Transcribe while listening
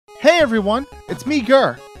Hey everyone, it's me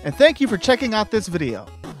Gur, and thank you for checking out this video.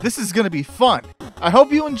 This is gonna be fun. I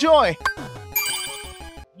hope you enjoy.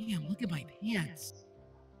 Damn, look at my pants.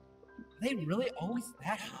 Are they really always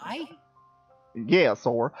that high? Yeah,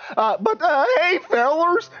 Sora. Hey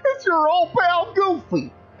fellers, it's your old pal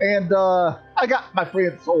Goofy. And I got my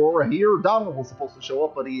friend Sora here. Donald was supposed to show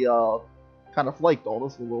up, but he kind of flaked on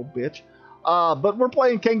us, a little bitch. But we're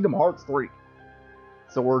playing Kingdom Hearts 3.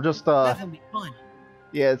 So we're just That's gonna be fun.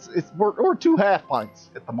 yeah, we're 2 half pints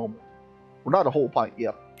at the moment. We're not a whole pint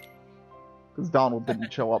yet. Because Donald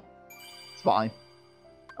didn't show up. It's fine.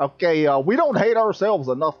 Okay, we don't hate ourselves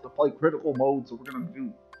enough to play critical mode, so we're gonna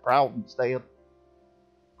do proud instead.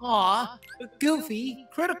 Aw, but Goofy,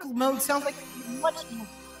 critical mode sounds like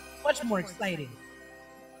much more exciting.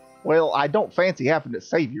 Well, I don't fancy having to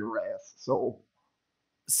save your ass, so...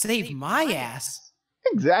 Save my ass?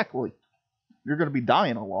 Exactly. You're gonna be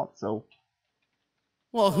dying a lot, so...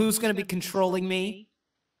 Well, who's gonna be controlling me?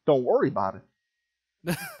 Don't worry about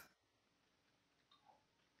it.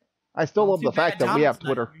 I still love the fact that we have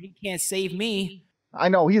Twitter. He can't save me. I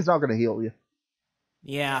know, he's not gonna heal you.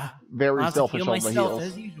 Yeah. Very selfish on the heels.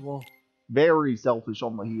 As usual. Very selfish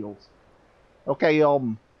on the heels. Okay,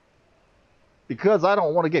 because I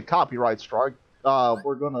don't want to get copyright strike,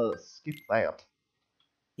 we're gonna skip that.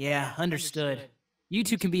 Yeah, understood. You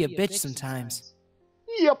two can be a bitch sometimes.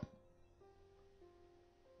 Yep.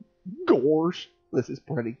 Gosh, this is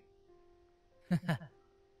pretty.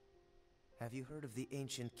 Have you heard of the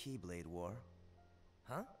ancient Keyblade War?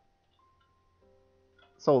 Huh?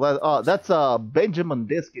 So that's Benjamin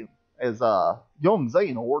Diskin as young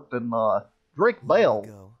Zen-Oh and Drake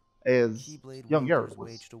Bell as young Yurt.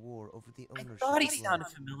 I thought he sounded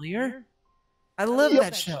familiar. I love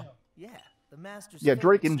that show. Yeah, the Masters. Yeah,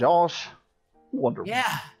 Drake and Josh. Wonderful.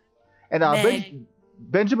 Yeah. And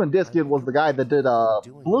Benjamin Diskin was the guy that did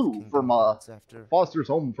Blue from Foster's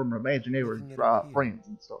Home from Imaginary Friends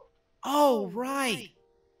and stuff. Oh, right.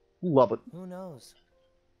 Love it. Who knows?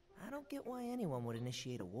 I don't get why anyone would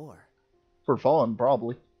initiate a war. For fun,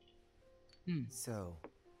 probably. So,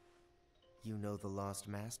 you know the Lost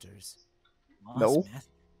Masters? No.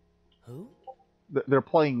 Who? They're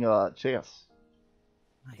playing chess.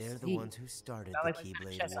 They're the ones who started the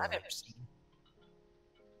Keyblade War.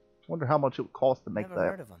 Wonder how much it would cost to make Never that.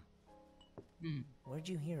 heard of them. Where'd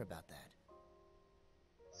you hear about that?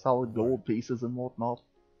 Solid gold pieces and whatnot.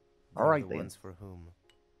 All right, the then. ones for whom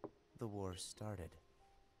the war started.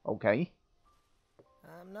 Okay.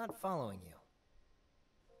 I'm not following you.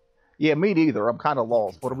 Yeah, me neither. I'm kind of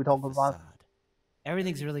lost. What are we talking about?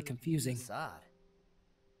 Everything's really confusing.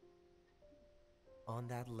 On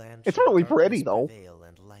that land, it's really pretty, though.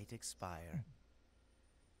 And light expire.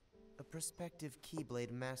 A prospective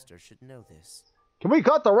Keyblade master should know this. Can we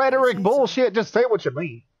cut the rhetoric bullshit? Just say what you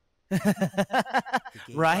mean.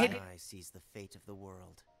 Right? Eye sees the fate of the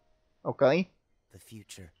world. Okay. The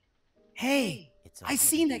future. Hey, I've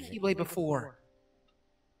seen that Keyblade before.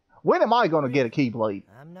 When am I going to get a Keyblade?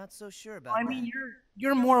 I'm not so sure about that. I mean,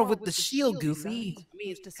 you're more with the shield, Goofy. I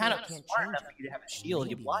mean, it's kind of smart enough for you to have a shield.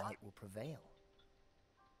 You block it. Will prevail.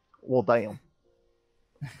 Well, damn.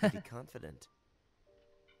 Be confident.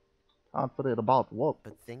 Confident about what?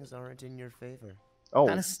 But things aren't in your favor. Oh.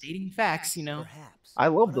 Kind of stating facts, you know. Perhaps. I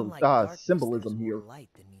love the symbolism here. Light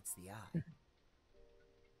that meets the eye.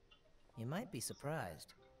 You might be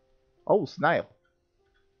surprised. Oh, snap.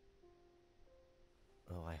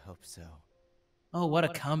 Oh, I hope so. Oh, what a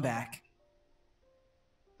comeback.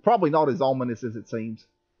 Probably not as ominous as it seems.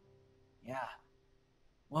 Yeah.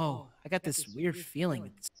 Whoa, I got this weird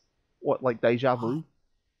feeling. What, like deja vu?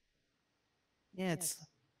 Yeah, it's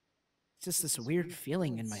just this weird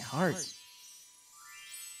feeling in my heart.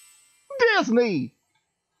 Disney!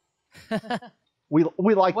 we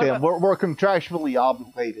like them. We're contractually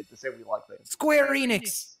obligated to say we like them. Square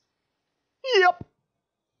Enix! Yep!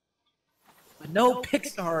 But no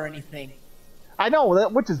Pixar or anything. I know,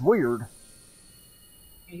 that, which is weird.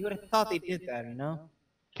 You would have thought they did that, you know?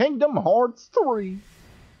 Kingdom Hearts 3.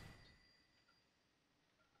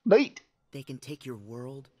 Neat. They can take your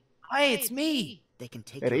world. Hey, it's me! They can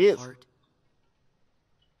take your your heart.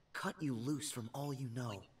 Cut you loose from all you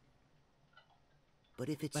know. But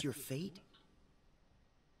if it's your fate,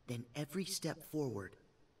 then every step forward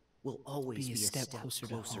will always be a step closer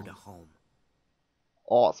to home.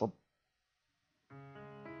 Awesome.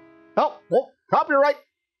 Oh, well, copyright.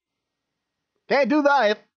 Can't do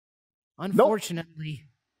that. Unfortunately.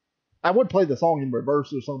 Nope. I would play the song in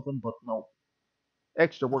reverse or something, but no.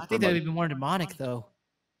 Extra work. I think that would be more demonic, though.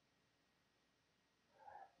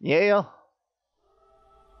 Yeah.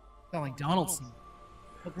 Sound like Donaldson.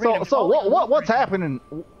 So what's happening?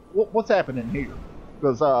 what's happening here?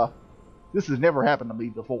 Because this has never happened to me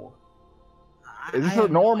before. Is this a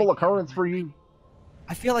normal occurrence for you?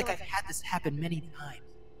 I feel like I've had this happen many times.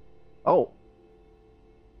 Oh.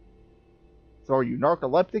 So are you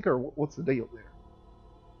narcoleptic or what's the deal there?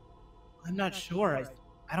 I'm not sure.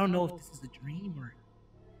 I don't know if this is a dream or...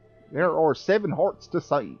 There are 7 hearts to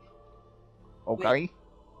save. Okay. Wait.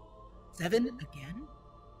 7 again?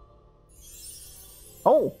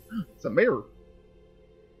 Oh, it's a mirror.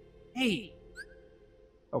 Hey.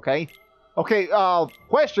 Okay. Okay,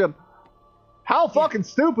 question. How fucking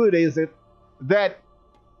stupid is it that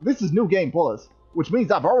this is New Game Plus, which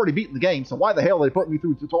means I've already beaten the game, so why the hell are they putting me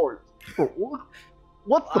through tutorials?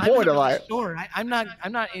 What's the point of that? Sure, I'm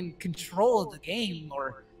not in control of the game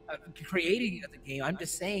or creating the game. I'm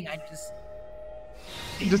just saying,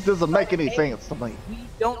 It just doesn't make any sense to me. We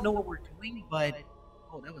don't know what we're doing, but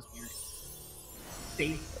oh, that was weird.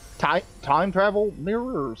 Time travel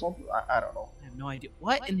mirror or something? I don't know. I have no idea.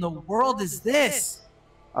 What in the world is this?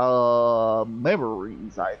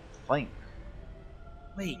 Memories, I think.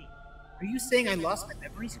 Wait, are you saying I lost my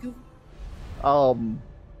memories, Goofy?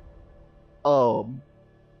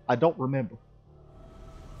 I don't remember.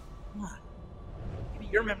 What? Maybe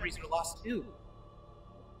your memories are lost too.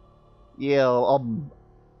 Yeah,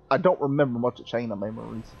 I don't remember much of Chain of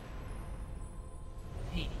Memories.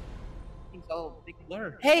 Hey, things all a big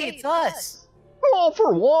blur. Hey, it's us! All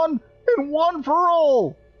for one, and one for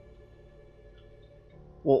all!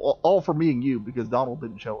 Well, all for me and you, because Donald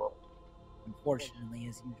didn't show up. Unfortunately,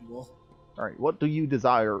 as usual. Alright, what do you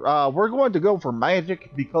desire? We're going to go for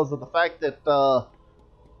magic because of the fact that,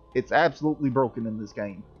 it's absolutely broken in this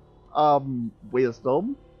game.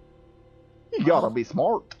 Wisdom? You gotta be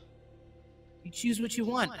smart. You choose what you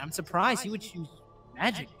want. I'm surprised you would choose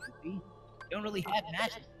magic, Goofy. You don't really have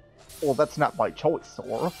magic. Well, that's not my choice,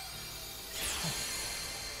 Sora.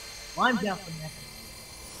 Well, I'm down for magic.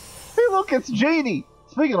 Hey, look, it's Genie!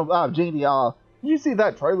 Speaking of Genie, did you see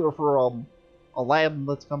that trailer for, Aladdin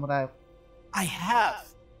that's coming out? I have.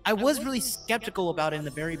 I was really skeptical about it in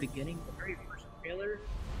the very beginning, the very first trailer.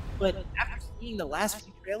 But after seeing the last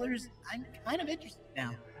few trailers, I'm kind of interested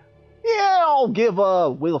now. Yeah, I'll give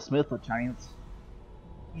Will Smith a chance.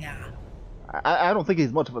 Yeah. I don't think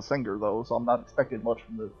he's much of a singer though, so I'm not expecting much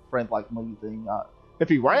from the Friend Like Me thing. If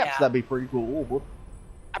he raps, that'd be pretty cool. But...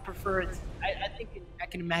 I prefer it. I think I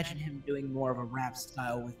can imagine him doing more of a rap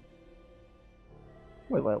style with.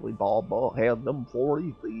 Well, Ali Baba had them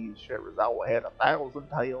 40 thieves. Sherizawa had 1,000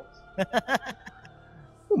 tails.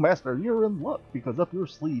 Well, Master, you're in luck because up your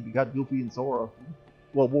sleeve you got Goofy and Sora.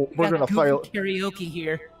 Well, we're gonna fail. Karaoke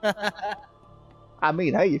here. I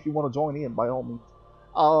mean, hey, if you want to join in, by all means.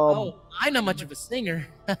 Oh, I'm not much of a singer.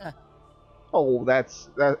 Oh, that's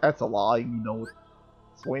a lie. You know it.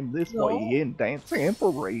 Swim this way and dance and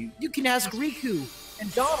parade. You can ask Riku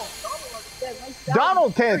and Donald.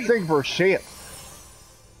 Donald can't sing for shit.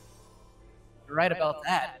 You're right about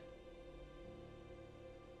that.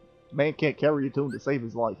 Man can't carry a tune to save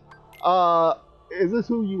his life. Is this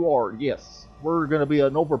who you are? Yes. We're gonna be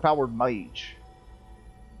an overpowered mage.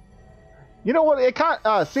 You know what? It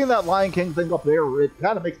seeing that Lion King thing up there, it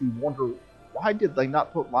kind of makes me wonder why did they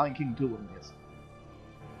not put Lion King 2 in this?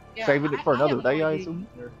 Yeah, Saving it for another day, I assume.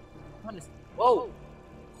 Whoa.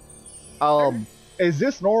 Is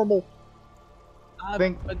this normal?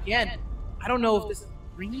 Again, I don't know if this is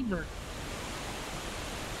a dream or.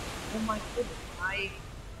 Oh my goodness!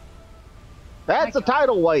 That's a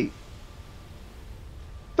tidal wave.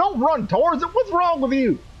 Don't run towards it. What's wrong with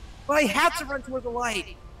you? But I have to run toward the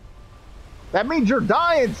light. That means you're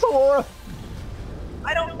dying, Sora.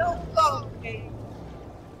 I don't know. Oh, okay.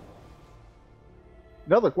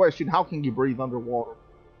 Another question, how can you breathe underwater?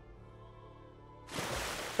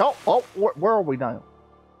 Oh, where are we now?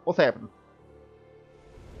 What's happening?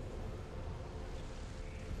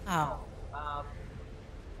 Oh.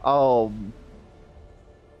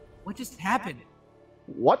 What just happened?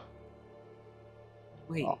 What?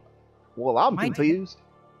 Wait. Well, I'm confused.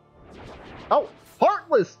 Oh,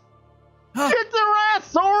 Heartless! Get their ass,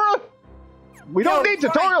 Sora! We don't need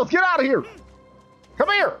tutorials. Get out of here!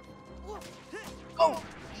 Come here! Oh!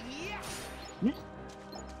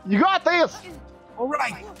 You got this!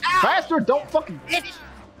 Alright! Faster! Don't fucking...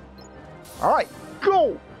 Alright,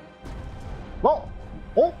 go! Well,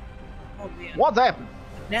 oh! Man. What's happened?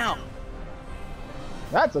 Now!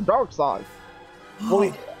 That's a dark side.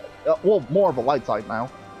 Well, more of a light side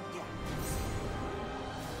now.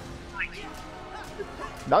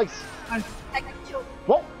 Nice.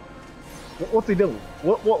 Whoa! What's he doing?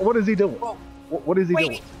 What is he doing? What is he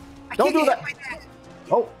doing? Don't do that!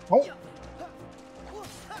 Oh!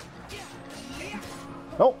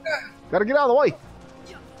 Oh, gotta get out of the way.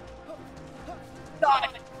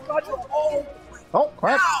 Oh,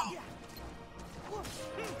 crap.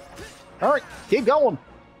 All right, keep going.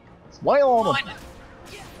 Swale on him.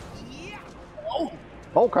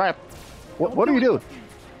 Oh, crap. What are you doing?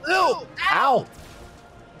 Ow.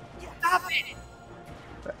 Stop it!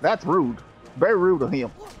 That's rude. Very rude of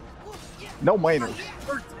him. No manners. It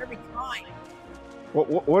hurts every time.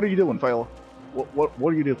 What are you doing, fella? What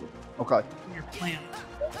are you doing? Okay. Your plan.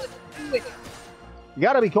 Do it. You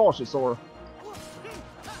gotta be cautious, Sora.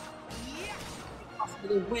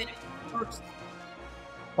 Possibly win first.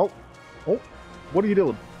 Oh. What are you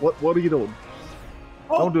doing? What are you doing?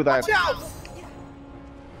 Don't do that. Watch out!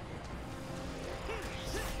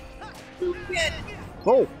 Stupid.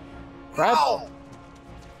 Oh. Crap. Ow.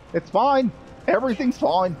 It's fine. Everything's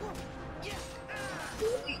fine.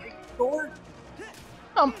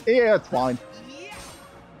 Yeah, it's fine.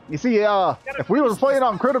 You see, if we were playing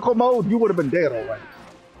on critical mode, you would have been dead already.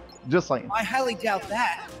 Just saying. I highly doubt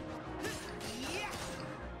that.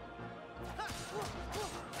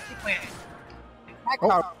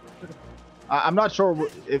 Oh. I'm not sure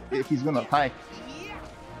if he's gonna attack.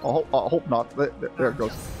 I hope not. There it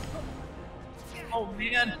goes. Oh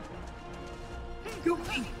man.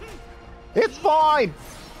 Goofy. It's fine.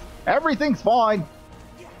 Everything's fine.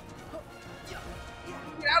 Get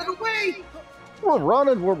out of the way. We're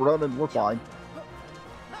running. We're fine.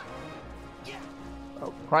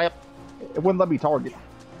 Oh, crap. It wouldn't let me target.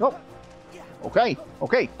 Nope. Okay.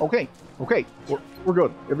 We're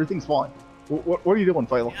good. Everything's fine. What are you doing,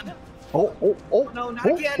 fella? Oh. No, not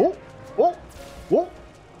again. Oh.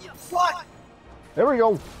 What? There we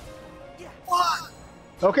go. What?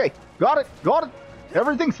 Okay. Got it.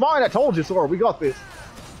 Everything's fine. I told you, Sora. We got this.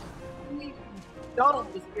 If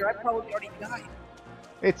Donald was here, I probably already died.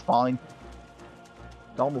 It's fine.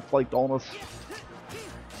 Donald flaked on us.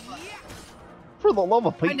 For the love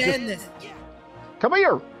of Pete. I'm gonna end this. Come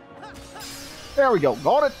here. There we go.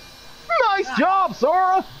 Got it. Nice job,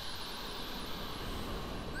 Sora.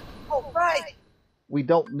 Oh, right. We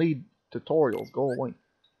don't need tutorials. Go away.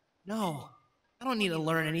 No, I don't need to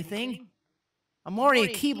learn anything. I'm already a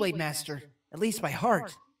Keyblade master, at least by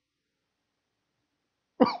heart.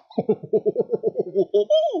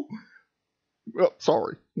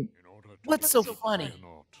 Sorry. What's so funny?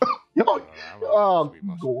 Oh,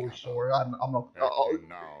 gosh, sorry. I'm not.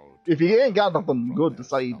 If you ain't got nothing good to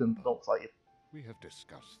say, then don't say it. We have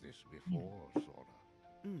discussed this before,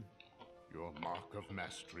 Sora. Your Mark of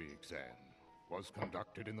Mastery exam was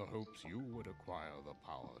conducted in the hopes you would acquire the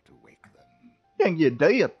power to wake them. And you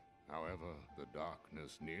did. However, the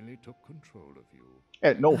darkness nearly took control of you.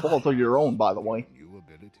 At no fault of your own, by the way. New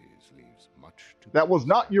abilities leaves much to That was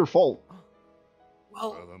not your fault.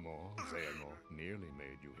 Well, Furthermore, Zen-Oh nearly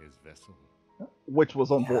made you his vessel. Which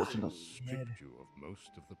was unfortunate. Stripped you of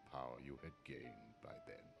most of the power you had gained by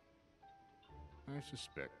then. I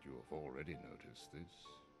suspect you have already noticed this,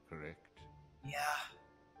 correct? yeah.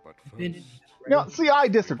 But Been- first, Now, see, I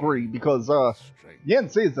disagree because Yen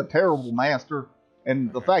is a terrible master,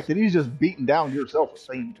 and the fact that he's just beating down your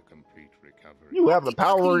self-esteem. You have the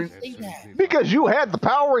power because you had the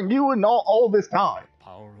power in you and all this time.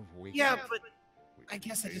 Yeah, but I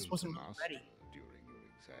guess I just wasn't ready.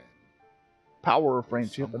 Power of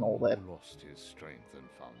friendship and all that. Lost his strength and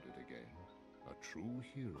found it again. A true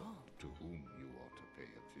hero to whom you ought to pay a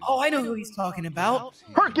visit. Oh, I know who he's talking about.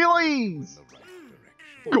 Hercules!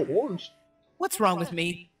 In the right direction. Gosh, What's wrong with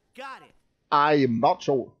me? Got it. I am not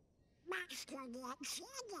sure.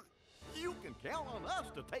 You can count on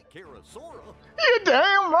us to take care of Sora. You're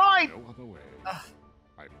damn right! No other way.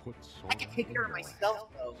 I put I can take care of myself,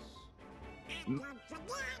 though.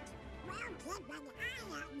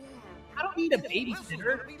 I don't need a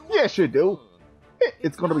babysitter. Yes, you do.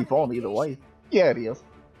 It's gonna be fun either way. Yeah, it is.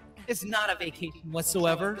 It's not a vacation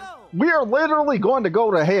whatsoever. We are literally going to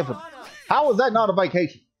go to heaven. How is that not a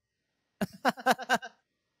vacation?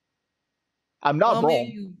 I'm not Well, wrong.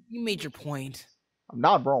 maybe you made your point. I'm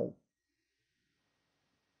not wrong.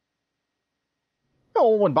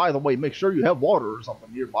 Oh, and by the way, make sure you have water or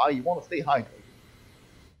something nearby. You want to stay hydrated.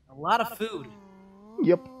 A lot of food.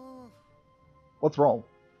 Yep. What's wrong?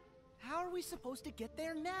 How are we supposed to get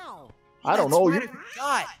there now? I don't know. That's right, I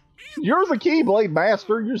forgot. You're the Keyblade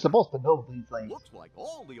Master. You're supposed to know these things. Looks like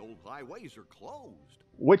all the old highways are closed.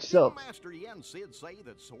 Which Didn't sucks. Master Yen Sid say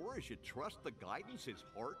that Sora should trust the guidance his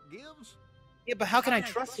heart gives? Yeah, but how can I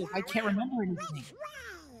trust it? I can't remember anything.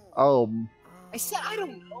 I said I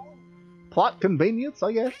don't know. Plot convenience,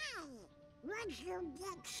 I guess.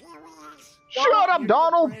 Shut Donald, up,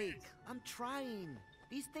 Donald! I'm trying.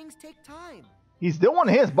 These things take time. He's doing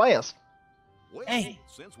his best. Well, Hey.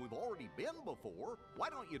 since we've already been before, why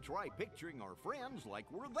don't you try picturing our friends like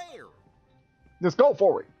we're there? Just go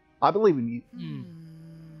for it. I believe in you.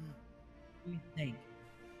 Let me think.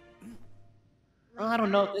 Well, I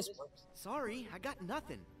don't know if this works. Sorry, I got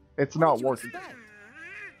nothing. It's What not did you working. expect?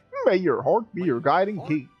 May your heart be your guiding Heart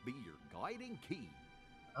key. Be your guiding key.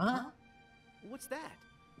 Huh? What's that?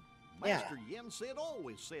 Yeah. Master Yin said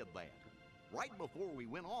always said that. Right before we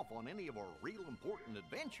went off on any of our real important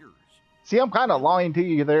adventures. See, I'm kind of lying to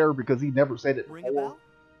you there because he never said it Ring a before. bell?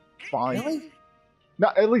 Fine. Really? No,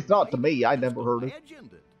 at least not to Maybe me. I just never heard it.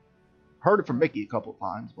 imagined it. Heard it from Mickey a couple of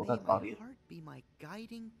times, but May that's my not it. heart be my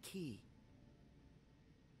guiding key.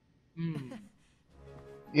 Hmm.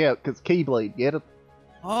 Yeah, because Keyblade, get it?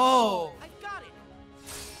 Oh, I got it.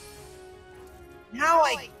 now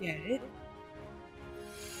I get it.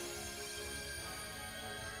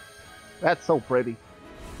 That's so pretty.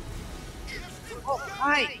 Oh,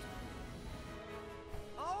 hi.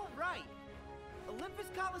 All right. Olympus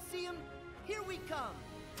Coliseum, here we come.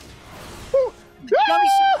 Gummy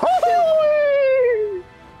Yahoo!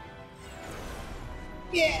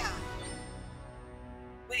 Yeah.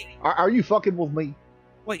 Wait, Are you fucking with me?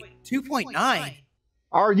 wait, 2.9.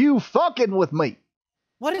 Are you fucking with me?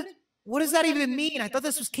 What does that even mean? I thought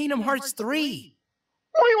this was Kingdom Hearts 3.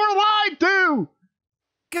 We were lied to!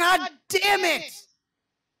 God damn it!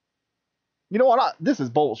 You know what? This is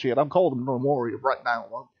bullshit. I'm calling the memorial right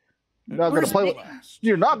now. You're not gonna Where's play with, Mickey?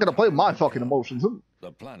 you're not gonna play with my fucking emotions.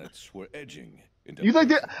 The planets were edging into You think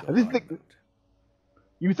perfect alignment.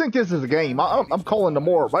 You think this is a game? I'm calling the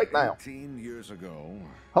more right now. 18 years ago.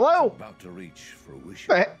 Hello? it's about to reach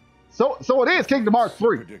fruition. So it is Kingdom Hearts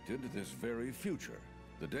 3. Predicted this very future,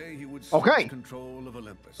 the day he would Okay. seize control of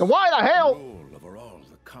Olympus. So why the hell? Rule over all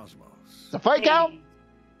the cosmos. It's a fake out?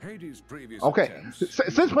 Hades' previous Okay. attempts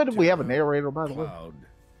Since when did we have a narrator, by the way? Cloud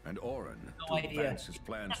and Orin No to idea. advance his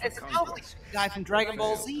plans for It's the conquest. guy from Dragon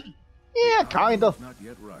Ball Z. Yeah, kind of. Not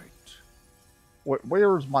yet right.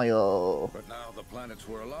 Where's my, But now the planets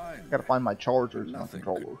were aligned. gotta find my chargers and my Nothing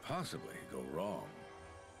controller. could possibly go wrong.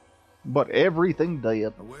 But everything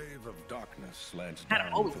did. A wave of darkness slants Kinda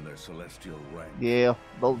down old. from their celestial rank. Yeah,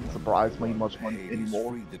 doesn't surprise me much Hades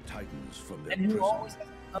anymore. freed the Titans from their And who prison. always has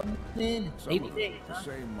to come in? Some Maybe of they, the huh?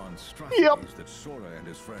 same monstrosities that Sora and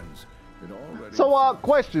his friends had already. So, fought.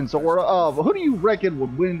 question, Sora, who do you reckon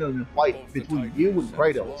would win in a fight Both the between Titans you and sensed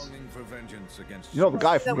Kratos? longing for vengeance against You know the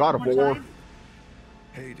guy Say that from God of one more War? time?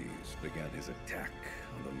 Hades began his attack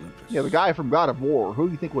on Olympus. Yeah, the guy from God of War. Who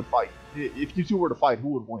do you think would fight? If you two were to fight, who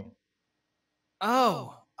would win?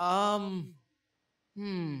 Oh, I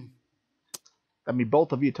mean,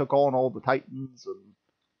 both of you took on all the Titans and,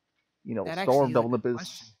 you know, That actually stormed is a good Olympus.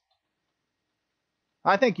 question.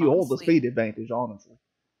 I think you hold the Honestly- speed advantage, honestly.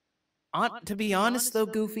 To be honest, though,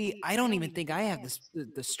 Goofy, I don't even think I have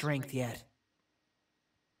the strength yet.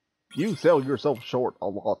 You sell yourself short a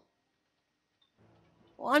lot.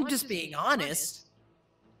 Well, I'm just being honest.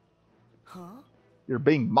 Huh? You're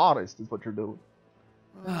being modest, is what you're doing.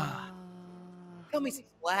 Cut me some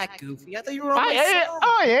slack, Goofy. I thought you were on my side.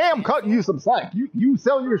 I am cutting you some slack. You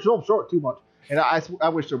sell yourself short too much, and I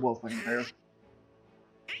wish there was something there.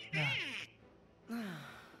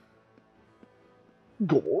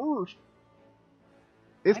 Gosh,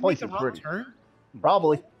 this Did I place make is a wrong pretty. turn?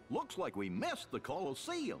 Probably. Looks like we missed the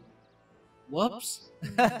Colosseum. Whoops.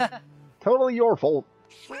 Totally your fault.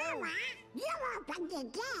 Sora, you opened the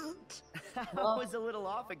gate. I was a little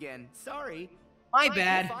off again. Sorry. My We'll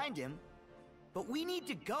bad. find him. But we need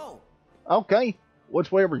to go. Okay,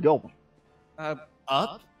 which way are we going? Up?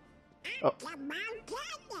 The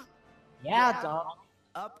mountain. Yeah, Dom.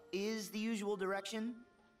 Up is the usual direction.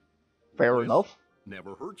 Fair Well, enough.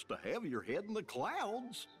 Never hurts to have your head in the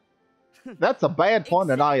clouds. That's a bad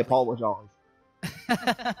pun, and I apologize.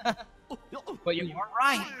 But you are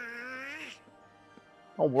right.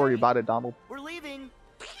 Don't worry about it, Donald. We're leaving.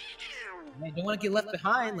 I don't want to get left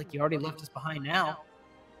behind like you already left us behind now.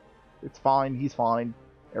 It's fine. He's fine.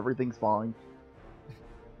 Everything's fine.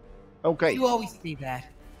 Okay, You always say that.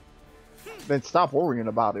 then stop worrying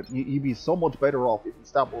about it. You'd be so much better off if you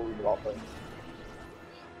stop worrying about things.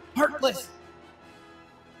 Heartless.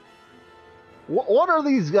 What are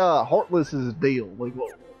these Heartless's deal? Like,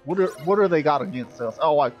 what are they got against us?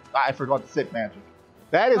 Oh, I forgot to set magic.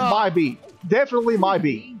 That is my beat. Definitely my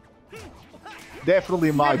beat.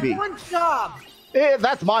 Definitely my beat. One job.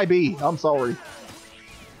 That's my beat. I'm sorry.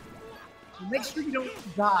 Make sure you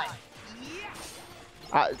don't die.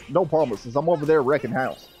 No promises. I'm over there wrecking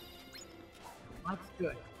house. That's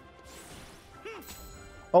good.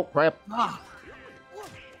 Oh crap! Ah.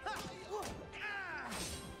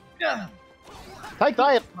 Take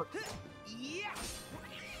that.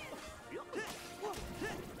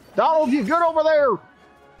 Donald, you good over there?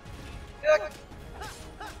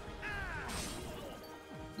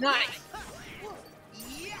 Nice.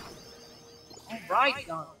 All right,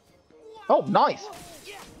 Donald. Oh, nice.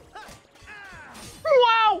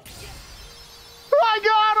 Wow! I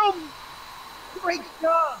got him! Great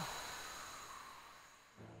job.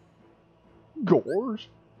 Gorge.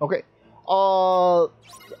 Okay.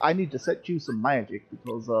 I need to set you some magic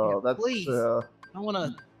because that's please. I don't want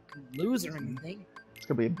to lose or anything. It's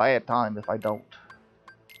gonna be a bad time if I don't.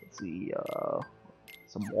 Let's see.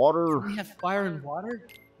 Some water. We have fire and water.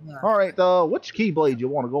 No. All right. Which Keyblade you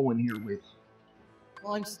want to go in here with?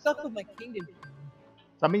 Well, I'm stuck with my kingdom.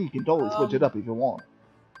 I mean, you can totally switch it up if you want.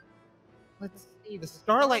 Let's see. The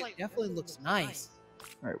Starlight definitely looks nice.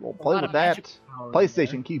 All right. Well, play with that.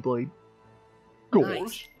 PlayStation Keyblade.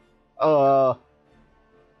 Gorge. Nice.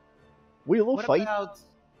 Wheel of Fate. About...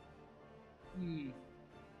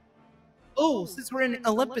 Oh, since we're in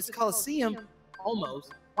Olympus Coliseum,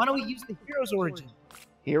 almost. Why don't we use the Hero's Origin?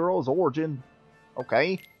 Hero's Origin.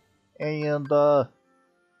 Okay. And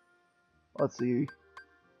let's see.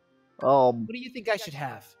 What do you think I should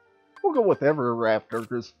have? We'll go with Ever After,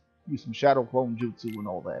 because use some Shadow Clone Jutsu and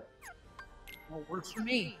all that. Well, works for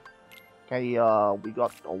me. Okay, we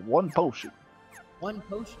got one potion. One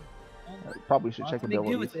potion. Probably should check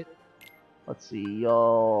abilities. With it. Let's see,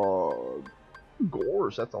 Gorge,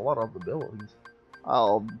 that's a lot of abilities.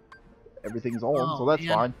 Everything's on, so that's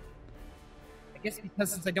fine. I guess because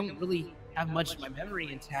since I don't really have much of my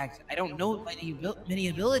memory intact, I don't know many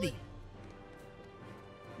ability.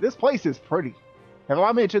 This place is pretty. Have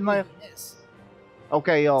I mentioned that? Yes.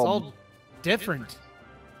 Okay, It's all different.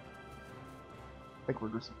 I think we're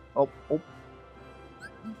just... Oh.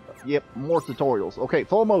 Yep, more tutorials. Okay,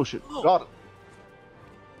 full motion. Got it.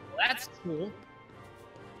 Well, that's cool.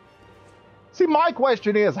 See, my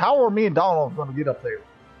question is, how are me and Donald going to get up there?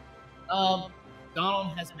 Donald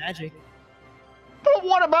has magic. But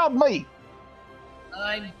what about me?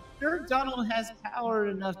 I'm sure Donald has power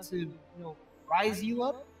enough to, rise you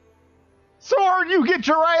up. Sora, you get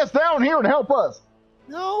your ass down here and help us.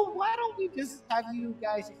 No, why don't we just have you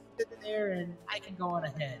guys sit there and I can go on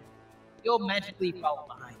ahead. You'll magically follow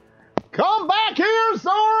behind. Come back here,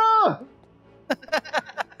 Sora!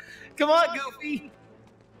 Come on, Goofy.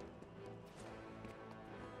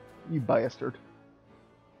 You bastard.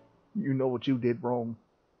 You know what you did wrong.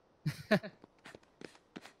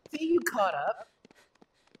 See, you caught up.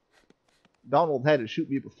 Donald had to shoot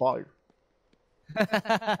me with fire.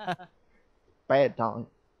 Bad time.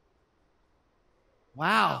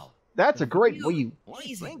 Wow. That's a great wheel. Well,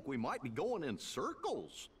 I think we might be going in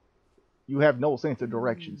circles. You have no sense of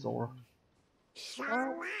direction, Sora.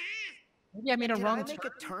 Maybe I made a wrong turn. Did I make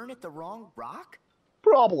a turn at the wrong rock?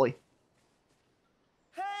 Probably.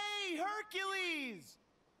 Hey, Hercules!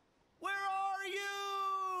 Where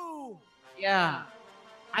are you? Yeah.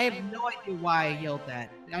 I have no idea why I yelled that.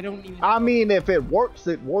 I don't even... I mean, if it works,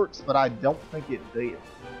 but I don't think it did.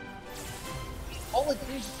 All it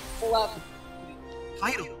did is pull out the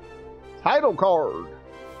title. Title card.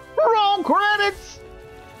 Wrong credits!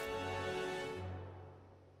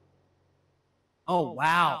 Oh,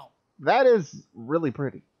 wow. That is really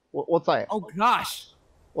pretty. What's that? Oh, gosh.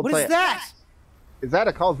 What is that? Is that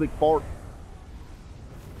a cosmic fart?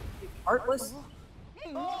 Heartless?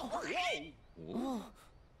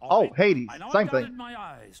 Oh, Hades. Same I thing. my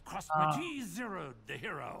eyes, crossed my T's, zeroed the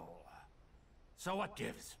hero. So what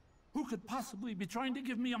gives? Who could possibly be trying to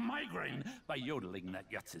give me a migraine by yodeling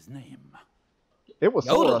that Yutz's name? It was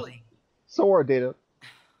Sora. Sora did it.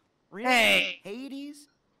 Really? Hey! Hades?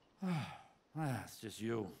 It's just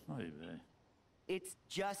you. It's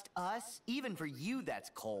just us? Even for you, that's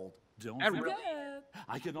cold. Don't forget,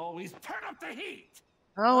 I can always turn up the heat.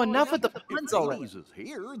 Oh, enough with the puns If already. Hades is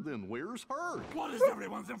here, then where's her? What is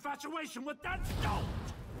everyone's infatuation with that stone?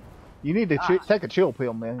 You need to take a chill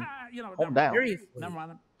pill, man. Calm down. Never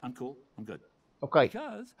mind. I'm cool. I'm good. Okay.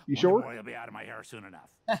 Because you sure? Boy will be out of my hair soon enough.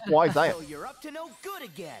 Why is that? So you're up to no good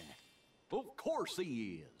again. Of course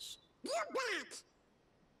he is. You bet.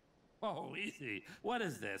 Oh, easy. What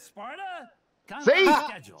is this, Sparta? See?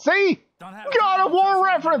 See? God of War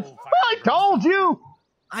reference! I told you!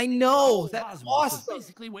 I know! That's awesome!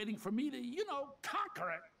 Basically waiting for me to, conquer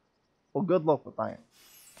it. Well, good luck with that.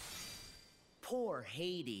 Poor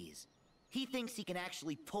Hades. He thinks he can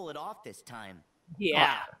actually pull it off this time.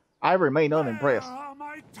 Yeah. I remain unimpressed. Where are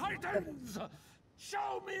my titans?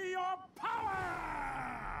 Show me your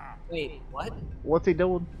power! Wait, what? What's he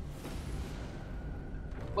doing?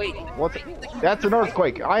 Wait. That's an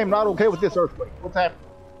earthquake. I am not okay with this earthquake. What's happening?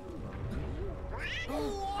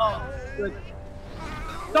 Oh, good.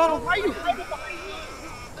 Donald, why are you right behind me?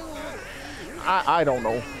 I don't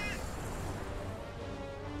know.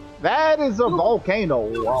 That is a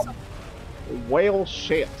volcano. Whale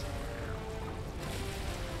shit.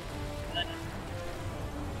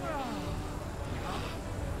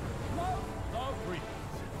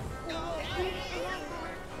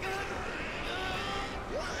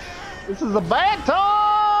 This is a bad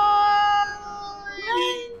time!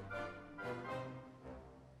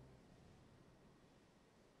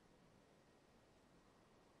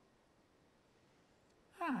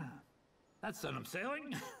 That's done him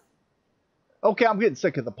sailing. Okay, I'm getting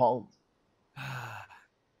sick of the pawns.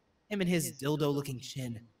 Him and his dildo-looking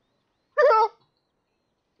chin.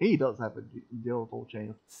 He does have a dildo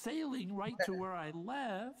chin. Sailing right to where I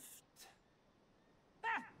left.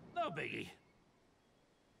 No biggie.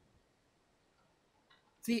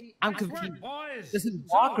 See, I'm confused. Boys. Does he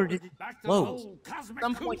walk or does he Back to the float? whole cosmic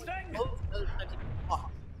Some coup point thing. he floats, other times he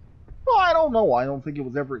walks. Well, I don't know. I don't think it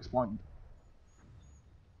was ever explained.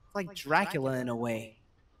 It's like Dracula in a way.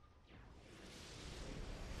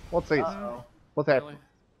 What's this? What's that? Really?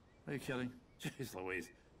 Are you kidding? Jeez Louise.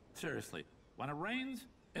 Seriously, when it rains,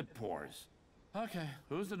 it pours. Okay,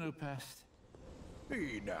 who's the new pest?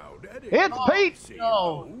 Hey now, Daddy. It's Pete! Say no.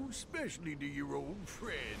 hello, especially to your old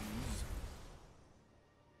friends.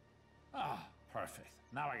 Ah, perfect.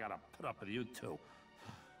 Now I gotta put up with you two.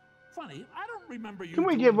 Funny, I don't remember you. Can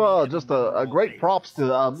we doing give me just any a memorable great favors. props to So,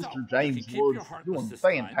 Mr. if you James keep your Woods heart doing with this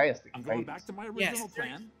time, fantastic I'm going favors. back to my Yes, original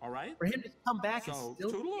plan, all right? For him to come back and So,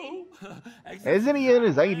 still toodaloo. Isn't he in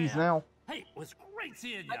his 80s now? Hey, it was great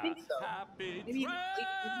seeing you. I think so. Happy Maybe in the late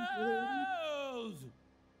trails.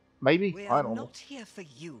 Maybe? We I are don't know. not here for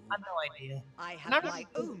you. I have no idea. I have Not my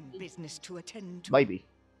really. own business to attend to. Maybe.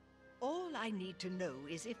 All I need to know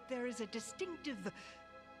is if there is a distinctive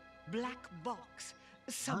black box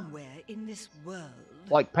somewhere in this world.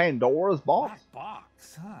 Like Pandora's box? Black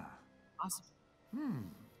box, huh? Awesome. Hmm.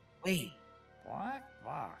 Wait, Black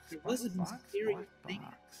box. there black was a box, mysterious black thing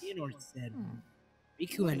box. Theodore said. Hmm.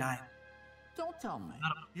 Riku and I. Don't tell me.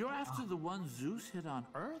 You're after the one Zeus hit on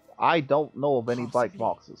Earth? I don't know of any black Possibly.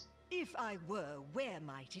 boxes. If I were, where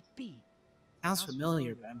might it be? Sounds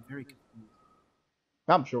familiar, but I'm very confused.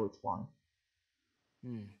 I'm sure it's fine.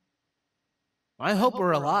 I hope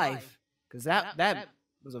we're alive, because that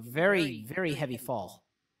was a very, very heavy fall.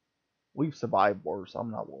 We've survived worse.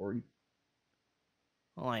 I'm not worried.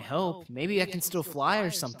 Well, I hope. Maybe I can still fly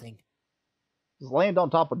or something. Just land on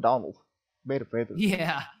top of Donald. Made of feathers.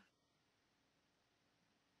 Yeah.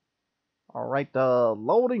 Alright,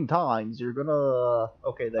 loading times. You're gonna...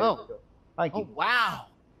 Okay, there Oh. we go. Thank you. Oh, wow.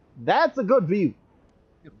 That's a good view.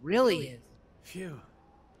 It really is. Phew.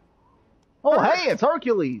 Oh, hey, it's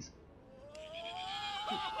Hercules.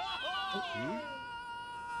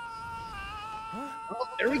 Oh,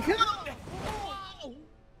 there we go.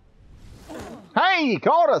 Hey, you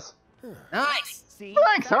caught us. Nice. See?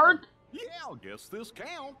 Thanks, Herc. Yeah, I guess this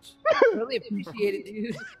counts. Really appreciate it,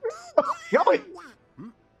 dude. Yoey,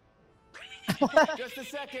 Just a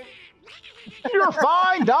second. you're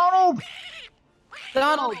fine, Donald.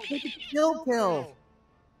 Donald, take a chill pill.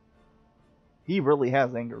 He really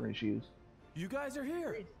has anger issues. You guys are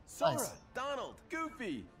here. Sora, Nice. Donald,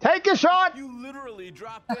 Goofy. Take a shot. You literally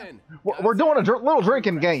dropped in. We're doing a little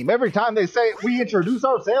drinking game. Every time they say we introduce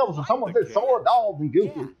ourselves, or someone says Sora, Donald, and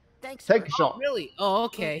Goofy, Thanks. take a shot. Really? Oh,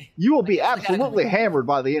 okay. You will be absolutely hammered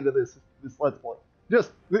by the end of this Let's Play.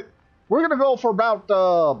 Just, we're gonna go for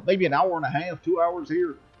about maybe an hour and a half, 2 hours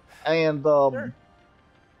here, and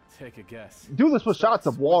Take a guess. do this with shots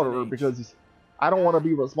of water because I don't want to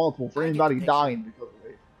be responsible for I get anybody the picture. dying because of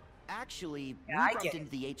it. Actually, Yeah, we I bumped get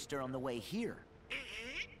into the H-Star on the way here.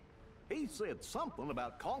 He said something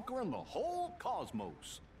about conquering the whole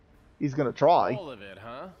cosmos. He's gonna try. All of it,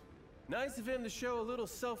 huh? Nice of him to show a little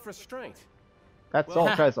self-restraint. That Well,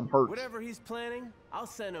 song has some hurts. Whatever he's planning, I'll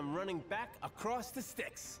send him running back across the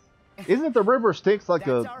sticks. Isn't the river Styx like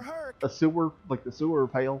That's our Herc. a sewer, like the sewer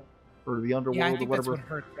pail, or the underworld Yeah, I or think that's whatever?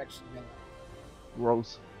 what Herc actually meant.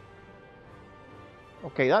 Gross.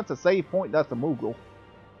 Okay, that's a save point. That's a Moogle.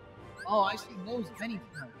 Oh, I've seen those many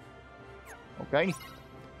times. Okay.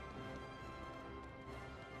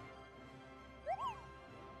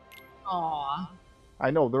 Aww.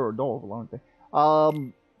 I know they're adorable, aren't they?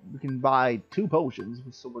 We can buy 2 potions,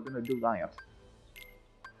 so we're gonna do that.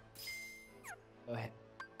 Go ahead.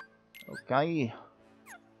 Okay.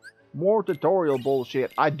 More tutorial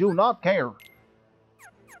bullshit. I do not care.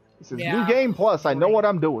 This is Yeah. New Game Plus. I know what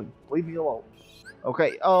I'm doing. Leave me alone.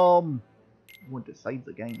 Okay, went to save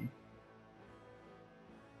the game.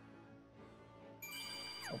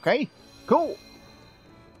 Okay, cool.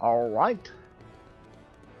 Alright.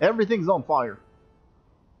 Everything's on fire.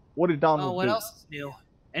 What did Donald Oh, what do? else is new?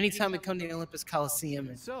 Anytime we come to the Olympus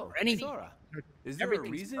Coliseum, So, or any Sora, is there a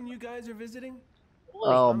reason you guys are visiting?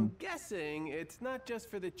 I'm guessing it's not just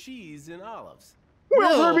for the cheese and olives.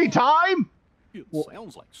 Will there be time? It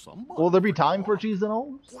sounds like somebody. Will there be time for cheese and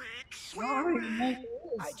olives?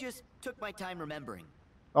 I just took my time remembering.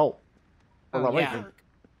 Oh. Well, yeah.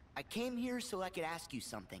 I came here so I could ask you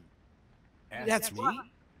something. That's me?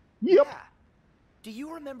 Yep. Yeah. Do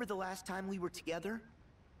you remember the last time we were together?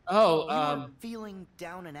 Oh, You were feeling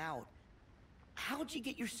down and out. How'd you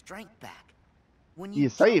get your strength back? When You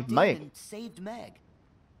saved jumped in Meg. and saved Meg.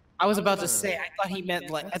 I was about to say, I thought he meant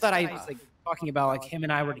like, I thought I was like talking about like him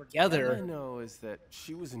and I were All I together. know is that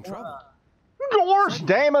she was in trouble. Gosh,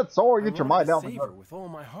 damn it, Sora, get your mind out of save the her with all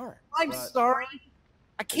my heart. I'm but sorry.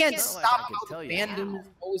 I can't It's not like stop I can how tell the you fandom is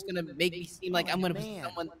always gonna make me seem like I'm gonna be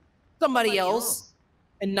man. somebody else,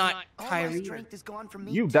 and not All my Kyrie. strength is gone from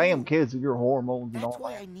me. You too. damn kids with your hormones and That's all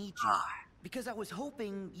why that. I need you. Because I was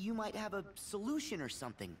hoping you might have a solution or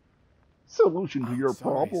something. Solution to I'm your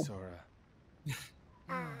sorry, problem. Sora.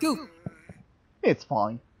 Goof. It's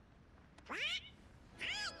fine.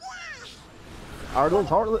 Are those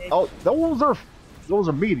heartless? Oh, those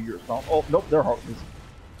are meteors. No? Oh, nope, they're heartless.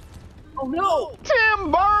 Oh no!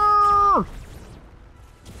 Timber!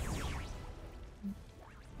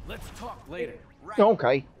 Let's talk later. Right.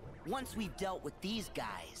 Okay. Once we've dealt with these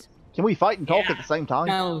guys. Can we fight and talk at the same time?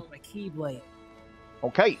 Now with my keyblade.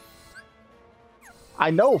 Okay.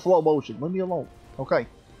 I know flow motion. Leave me alone. Okay.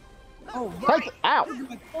 Oh Thank right. Ow. You're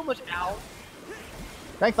doing so much ow.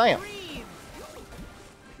 Thanks, Sam.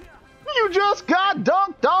 You just got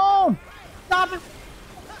dunked on! Stop it!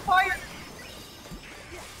 Fire!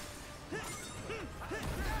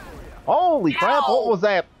 Holy crap, what was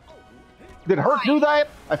that? Did Hurt do that?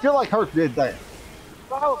 I feel like Hurt did that.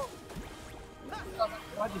 Oh.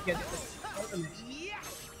 Why'd you get this?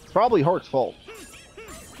 It's probably Hurt's fault.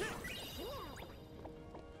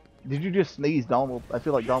 Did you just sneeze, Donald? I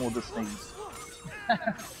feel like Donald just sneezed.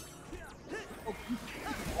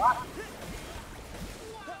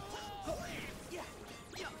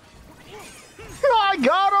 I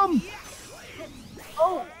got him!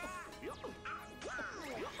 Oh!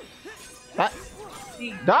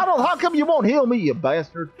 Donald, how come you won't heal me, you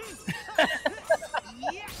bastard?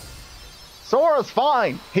 Sora's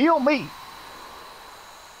fine. Heal me.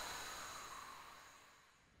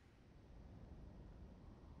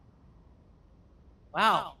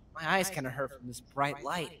 Wow, my eyes kind of hurt from this bright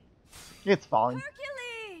light. It's fine.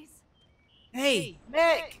 Hercules! Hey,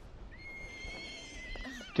 Meg!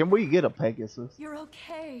 Can we get a Pegasus? You're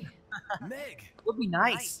okay. Meg! Would be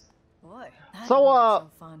nice. Boy, that So, so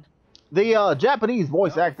fun. The Japanese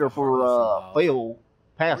voice actor for Phil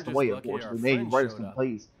passed We're just away, lucky our unfortunately. May he friend rest showed in up.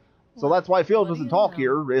 peace. So that's why Phil What do doesn't you talk know?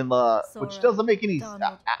 here, in which Sora, doesn't make any.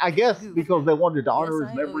 Donald, I guess Goof. because they wanted to honor Yes,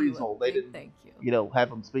 his I owe memory, you a so they big didn't, thank you. you know, have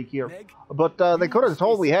him speak here. Meg, But they could have stay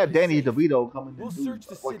totally had safe, Danny safe. DeVito come in we'll and do search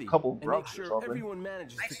the like city a couple of and make drugs or sure something. everyone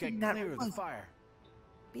manages I've to seen get that clear of the once. fire.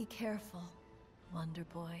 Be careful, Wonder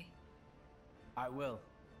Boy. I will.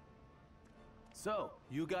 So,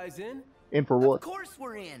 you guys in? In for Of what? course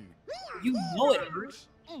we're in. You know it hurts.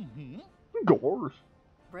 Gosh.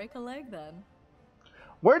 Break a leg then.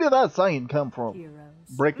 Where did that saying come from? Heroes.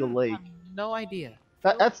 Break a leg. No idea.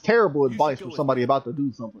 That's terrible should advice go for with somebody me. about to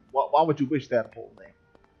do something. Why would you wish that upon them?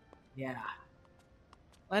 Yeah.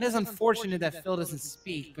 Well, it is unfortunate that Phil doesn't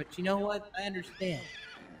speak, but you know what? I understand.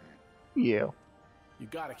 Yeah. You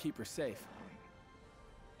gotta keep her safe.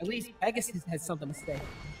 At least Pegasus had something to say.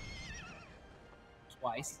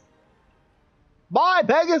 Twice. Bye,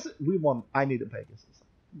 Pegasus! I need a Pegasus.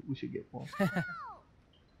 We should get one.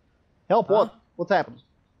 Help, what? Huh? What's happening?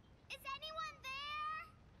 Is anyone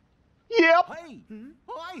there? Yep! Hey,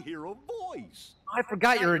 I hear a voice. I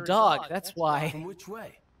forgot you're a dog. That's why. From which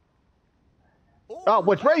way?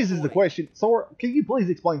 Which raises the question, Sora, can you please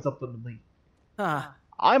explain something to me? Huh.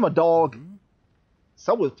 I'm a dog.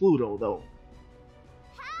 So is Pluto, though.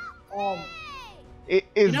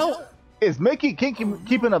 Is Mickey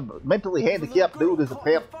keeping a mentally handicapped dude as a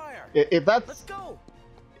pet? If Let's that's... go.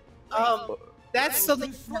 That's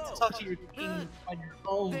something you have to talk to your team on your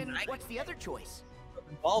own. Then what's the other choice?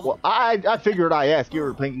 Well, I figured I asked your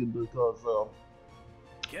opinion because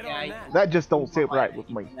Get Yeah, on you- that. that just don't sit right with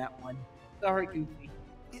me. That one. Sorry, Goofy.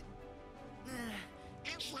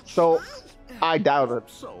 So, I doubt it.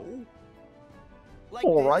 So, Like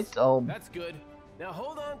Alright, this? That's good. Now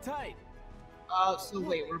hold on tight. So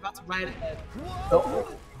wait, we're about to ride ahead.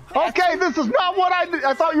 Okay, this is not what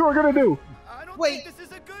I thought you were gonna do. I don't Wait. think this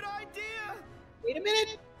is a good idea. Wait a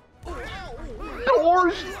minute.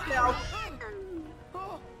 Doors.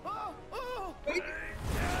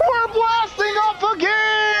 off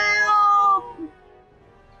again!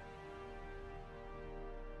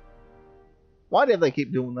 Why did they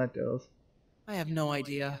keep doing that to us? I have no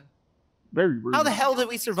idea. Very rude. How the hell did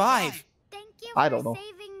we survive? Thank you I for don't know.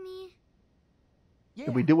 saving me.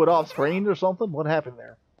 Did we do it off screen or something? What happened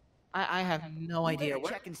there? I have no idea.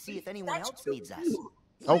 Better check and see if anyone else needs us.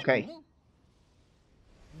 Okay.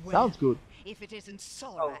 Well, Sounds good. If it isn't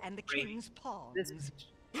Sora and the King's Pawns.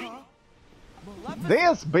 Huh?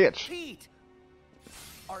 This bitch. Pete,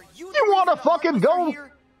 are you You want to fucking go?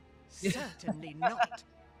 Certainly not.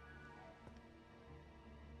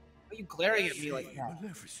 Why are you glaring at me like that?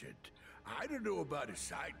 Maleficent. I don't know about his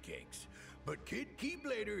sidekicks, but Kid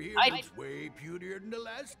Keyblader here I- was way putier than the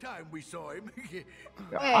last time we saw him.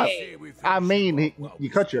 I mean, you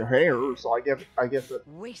cut your hair, so I guess it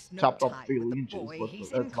Waste no chopped off time a few with the inches, boy. but He's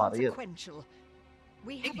that's about it. inconsequential.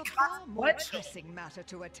 We have a far more pressing matter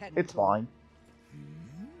to attend It's to. fine.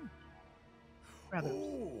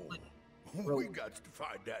 Oh, we got to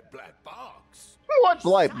find that black box. What's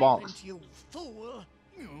black box? Silent, you fool!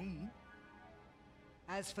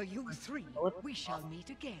 As for you three, we shall meet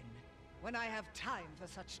again when I have time for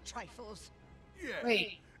such trifles. Yeah.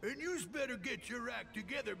 Wait. And you's better get your act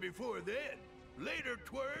together before then. Later,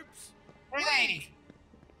 twerps. Hey!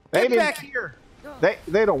 They Get didn't- back here!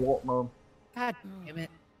 They don't want none. God damn it.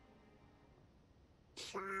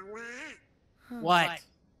 Sora? What?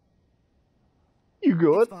 You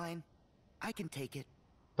good? It's fine. I can take it.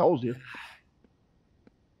 Told you.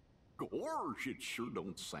 Gosh, it sure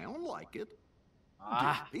don't sound like it.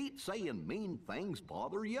 Ah. Did Pete saying mean things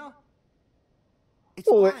bother you? It's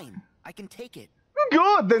Oh, fine. I can take it.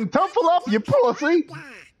 Good, then toughen up, you pussy.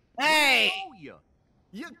 Hey! Oh,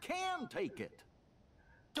 you can take it.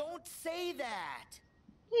 Don't say that.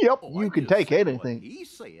 Yep, Oh, you I can just take said what anything. he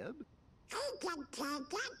said. I can take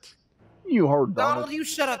it. You heard Donald, Donald. you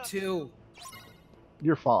shut up too.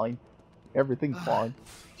 You're fine. Everything's fine.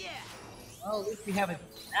 Well, at least we haven't.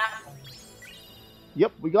 Ah.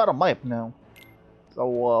 Yep, we got a map now.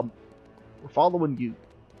 So, we're following you.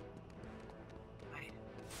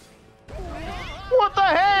 What the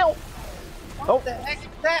hell? What the heck is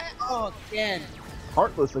that? Oh, again.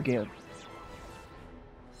 Heartless again.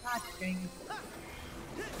 God dang it.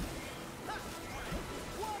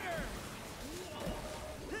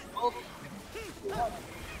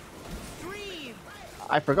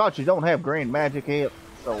 I forgot you don't have grand magic yet.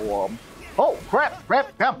 So, oh,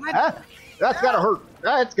 crap, come. Huh? That's gotta hurt.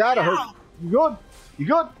 That's gotta hurt. You good? You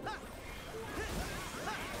good?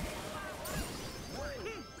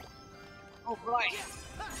 Oh, right.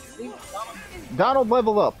 Donald,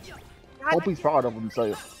 level up. Hope he's proud of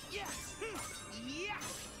himself.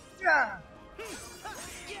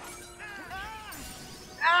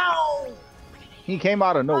 Ow! He came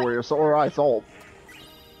out of nowhere, so I saw.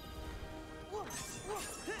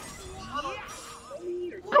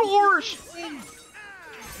 Gosh!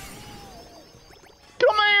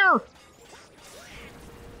 Come here!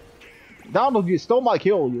 Donald, you stole my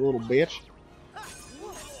kill, you little bitch.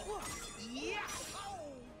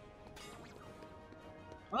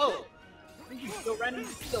 Oh, you still running the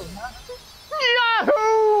field, huh?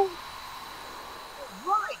 Yahoo!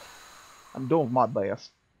 Right. I'm doing my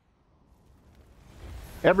best.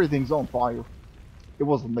 Everything's on fire. It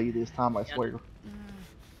wasn't me this time, I swear.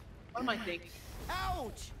 What am I thinking?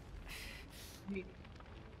 Ouch!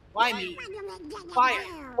 Why me? Fire.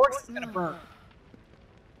 Of course it's gonna burn.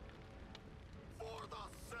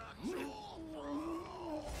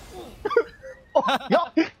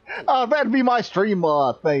 That'd be my stream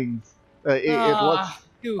things.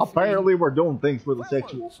 Apparently we're doing things for the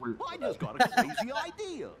sexual fruit. I just got a crazy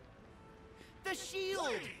idea. The shield!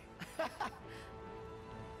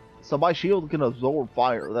 So my shield can absorb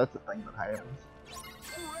fire. That's the thing that happens.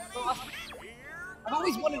 I've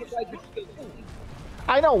always wanted to ride the shield.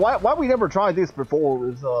 I know. Why we never tried this before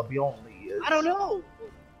is beyond me. I don't know.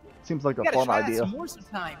 Seems like a We gotta fun try that idea. some more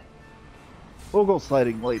sometime. We'll go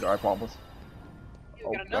sledding later, I promise.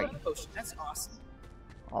 We got another potion. That's awesome.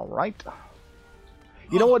 All right.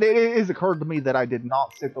 You know what? It has occurred to me that I did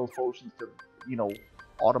not set those potions to,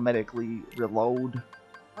 automatically reload.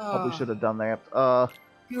 Probably should have done that.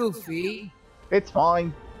 Goofy. It's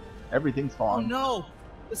fine. Everything's Oh fine. no,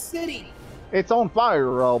 the city. It's on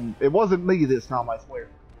fire. It wasn't me this time, I swear.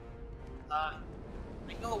 I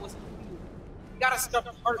know it wasn't you. You gotta stop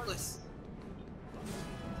Heartless.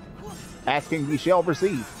 Asking we shall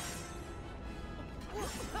receive.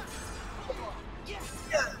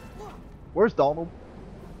 Where's Donald?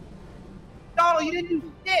 Donald, you didn't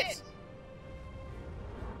do this.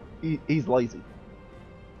 He's lazy.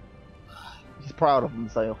 He's proud of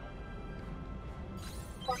himself.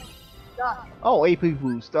 Oh, AP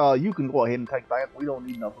boost. You can go ahead and take that. We don't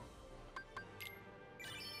need nothing.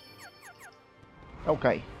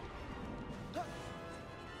 Okay.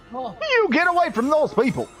 Oh. You get away from those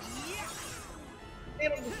people! They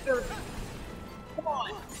don't disturb me. Come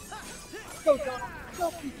on. Go, Donald.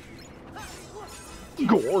 Go.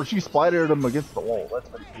 Gore, she splattered him against the wall. That's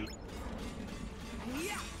pretty cute.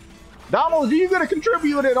 Donald, are you going to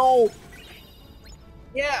contribute at all?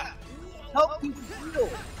 Yeah. Help people heal.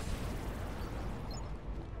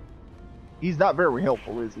 He's not very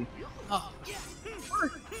helpful, is he? Oh.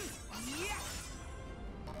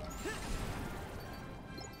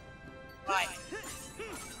 Right.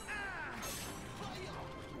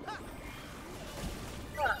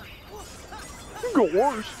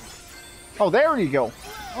 Gores. Oh, there you go.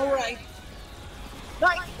 All right.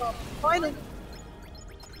 Nice. Finally.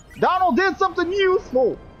 Donald did something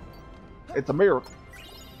useful. It's a miracle.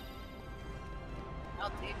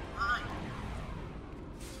 I'll take mine.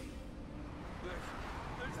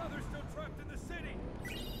 There's others still trapped in the city.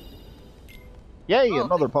 Yay,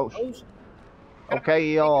 another potion.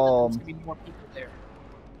 Okay, There's gonna be more people there.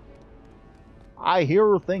 I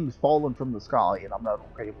hear things falling from the sky, and I'm not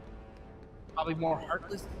okay with it. Probably more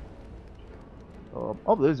heartless. Oh,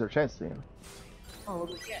 there's our chance then. Oh, what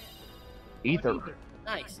do we get? Ether.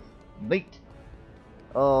 Nice. Neat.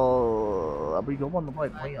 Are we going the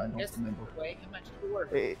right way? I don't Yes, remember. way. I'm not sure.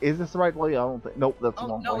 Is this the right way? I don't think. Nope, that's the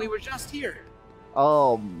wrong No, way. we were just here.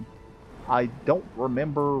 I don't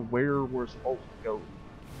remember where we're supposed to go.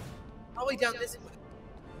 Probably down this way.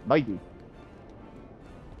 Maybe.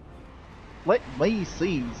 Let me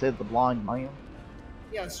see, said the blind man.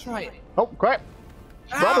 Yeah, let's try it. Oh, crap.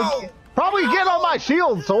 Probably get on my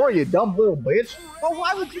shield, Sora, you dumb little bitch. Oh,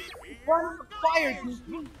 why would you run the fire?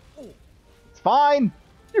 It's fine.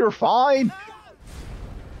 You're fine.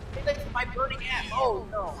 That's my burning ass. Oh,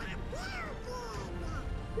 no.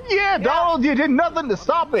 Yeah, Donald, you did nothing to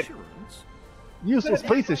stop it. Useless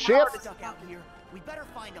piece of shit. We better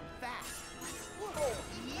find him fast.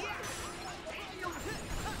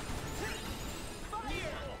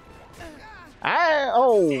 Ah,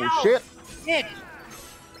 oh, shit. Shit.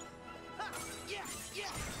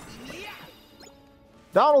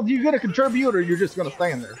 Donald, you gonna contribute or you're just gonna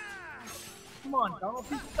stand there? Come on, Donald.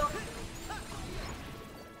 Do something.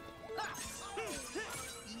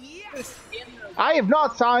 I have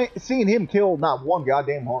not seen him kill not one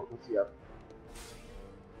goddamn heartless yet.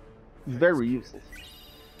 He's very useless.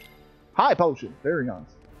 High potion. Very nice.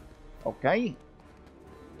 Okay.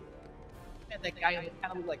 Man, that guy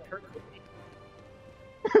kind of looked like Kurt.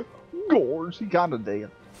 Gorge, he kind of did.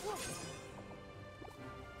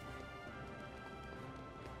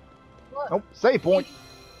 Nope, save point.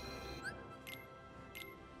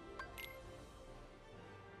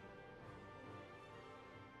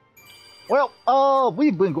 Well,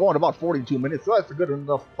 we've been going about 42 minutes, so that's a good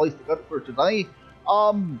enough place to cut it for today.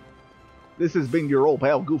 This has been your old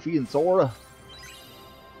pal Goofy and Sora.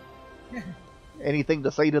 Anything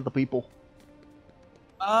to say to the people?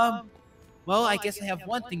 Well, I guess I have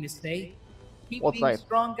one thing to say. Keep What's being that?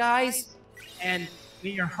 strong, guys, and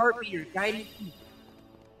may your heart be your guiding key.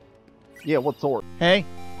 Yeah, what sort? Hey,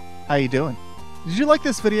 how you doing? Did you like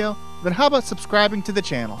this video? Then how about subscribing to the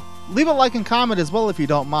channel? Leave a like and comment as well if you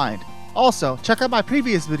don't mind. Also, check out my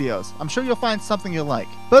previous videos. I'm sure you'll find something you'll like.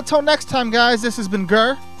 But until next time, guys, this has been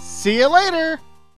Gur. See you later!